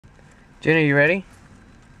Jen, are you ready?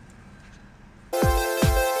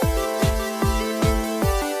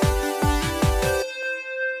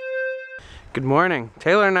 Good morning.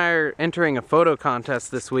 Taylor and I are entering a photo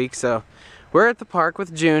contest this week, so we're at the park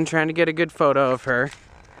with June trying to get a good photo of her.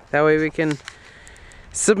 That way we can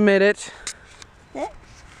submit it.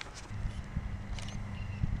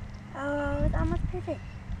 Oh, it's almost perfect.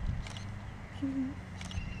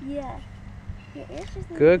 Yeah. Your ears just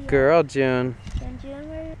need Good to be girl, out. June.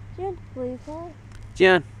 June, will you call?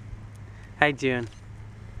 June. Hi, June.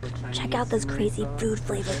 Check out this crazy food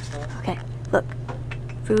flavor. Okay, look.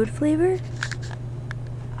 Food flavor?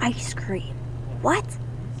 Ice cream. What?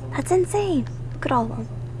 That's insane. Look at all of them.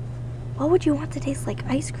 What would you want to taste like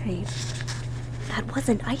ice cream? That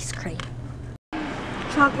wasn't ice cream.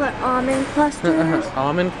 Chocolate almond clusters.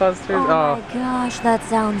 Almond clusters? Oh my gosh, that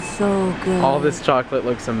sounds so good. All this chocolate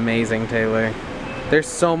looks amazing, Taylor. There's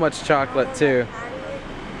so much chocolate too.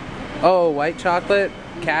 Oh, white chocolate,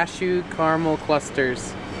 cashew, caramel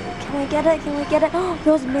clusters. Can we get it? Can we get it? Oh,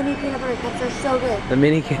 those mini peanut butter cups are so good. The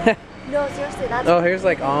mini No, seriously, that's oh, here's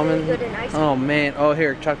like really almond. good in ice cream. Oh man. Oh,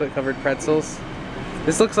 here, chocolate covered pretzels.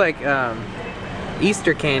 This looks like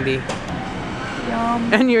Easter candy.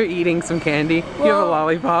 Yum. And you're eating some candy. You have a Well,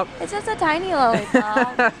 lollipop. It's just a tiny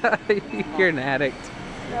lollipop. You're an addict.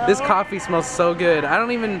 This coffee smells so good. I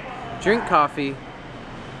don't even drink coffee,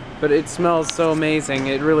 but it smells so amazing.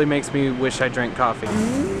 It really makes me wish I drank coffee.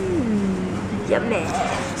 Yummy.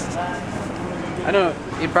 I know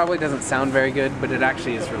it probably doesn't sound very good, but it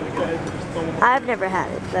actually is really good. I've never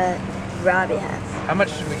had it, but Robbie has. How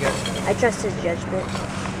much should we get? I trust his judgment.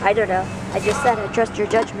 I don't know. I just said I trust your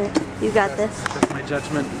judgment. You got this. That's my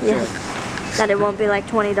judgment. Yeah. Sure. That it won't be like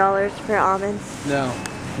 $20 for almonds. No,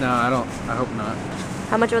 I don't. I hope not.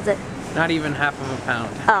 How much was it? Not even half of a pound.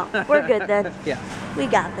 Oh, we're good then. Yeah. We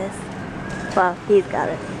got this. Well, he's got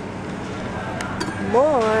it.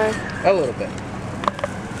 More. A little bit.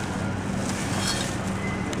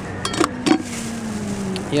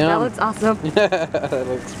 Yeah. That looks awesome. That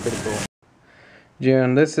looks pretty cool.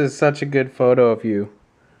 June, this is such a good photo of you.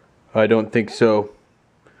 I don't think so.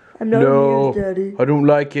 I'm not amused, Daddy. I don't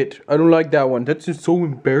like it. I don't like that one. That's just so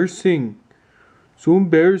embarrassing. So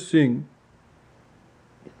embarrassing.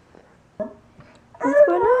 What's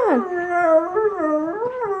going on?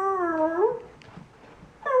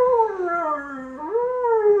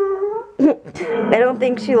 I don't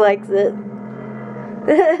think she likes it.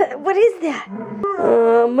 What is that?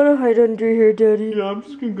 I'm gonna hide under here, Daddy. Yeah, I'm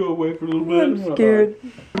just gonna go away for a little bit. I'm scared.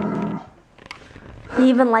 He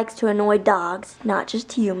even likes to annoy dogs, not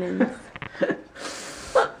just humans.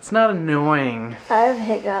 It's not annoying. I have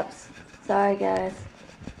hiccups. Sorry, guys.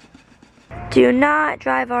 Do not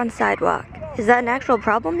drive on sidewalk. Is that an actual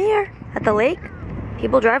problem here at the lake?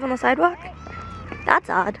 People drive on the sidewalk? That's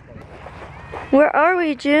odd. Where are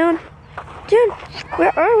we, June? June,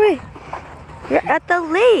 where are we? We're at the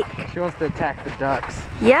lake. She wants to attack the ducks.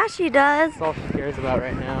 Yeah, she does. That's all she cares about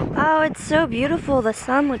right now. Oh, it's so beautiful. The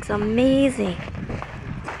sun looks amazing.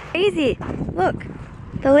 Crazy. Look,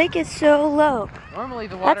 the lake is so low. Normally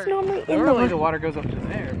the water. That's normally the water goes up to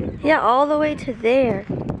there. But yeah, all the way to there.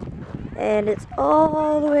 And it's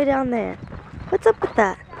all the way down there. What's up with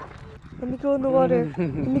that? Let me go in the water. Let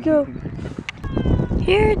me go.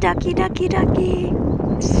 Here, ducky, ducky, ducky.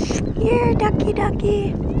 Here, ducky,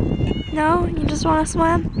 ducky. No, you just want to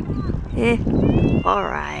swim? Eh, all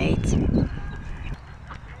right.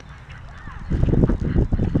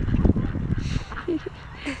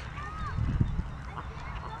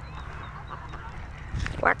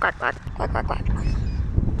 Quack, quack, quack, quack, quack, quack.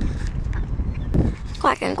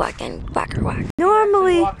 Quacking, quacking, quacker, quack.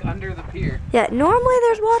 Normally, walk under the pier. yeah, normally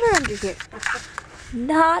there's water under here.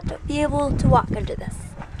 Not be able to walk under this.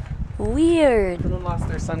 Weird. Someone lost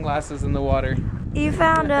their sunglasses in the water. You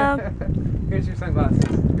found them. Here's your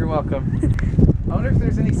sunglasses. You're welcome. I wonder if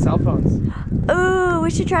there's any cell phones. Ooh, we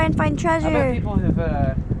should try and find I treasure. bet people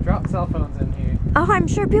have dropped cell phones in here. Oh, I'm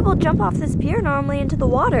sure people jump off this pier normally into the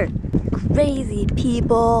water. Crazy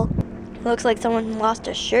people. Looks like someone lost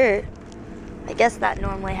a shirt. I guess that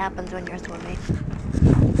normally happens when you're swimming.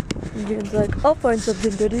 And June's like, I'll find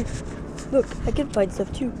something, Daddy. Look, I can find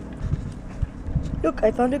stuff too. Look,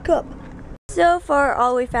 I found a cup. So far,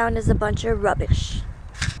 all we found is a bunch of rubbish.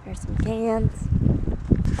 There's some cans.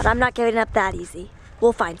 But I'm not giving up that easy.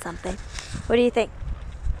 We'll find something. What do you think?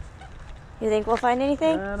 You think we'll find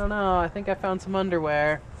anything? I don't know. I think I found some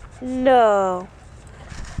underwear. No.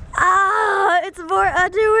 Ah, it's more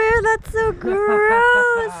underwear. That's so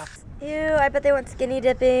gross. Ew, I bet they went skinny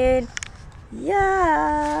dipping.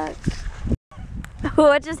 Yuck.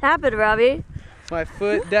 What just happened, Robbie? My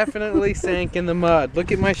foot definitely sank in the mud.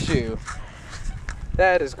 Look at my shoe.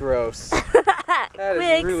 That is gross. That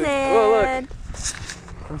is really. Whoa, look.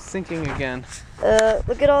 I'm sinking again.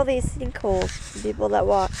 Look at all these sinkholes. People that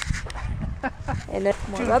walk. And there's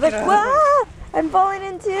more rubbish. Whoa! I'm falling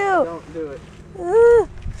in too. Don't do it.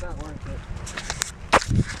 It's not worth it.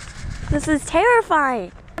 This is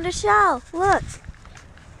terrifying. And a shell. Look.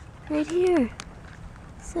 Right here.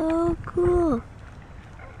 So cool.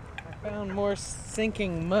 I found more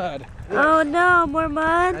sinking mud. Oh no, more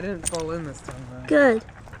mud? I didn't fall in this time, though. Good.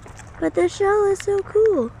 But the shell is so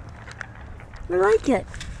cool. I like it.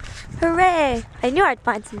 Hooray! I knew I'd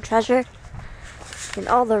find some treasure in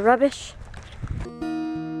all the rubbish.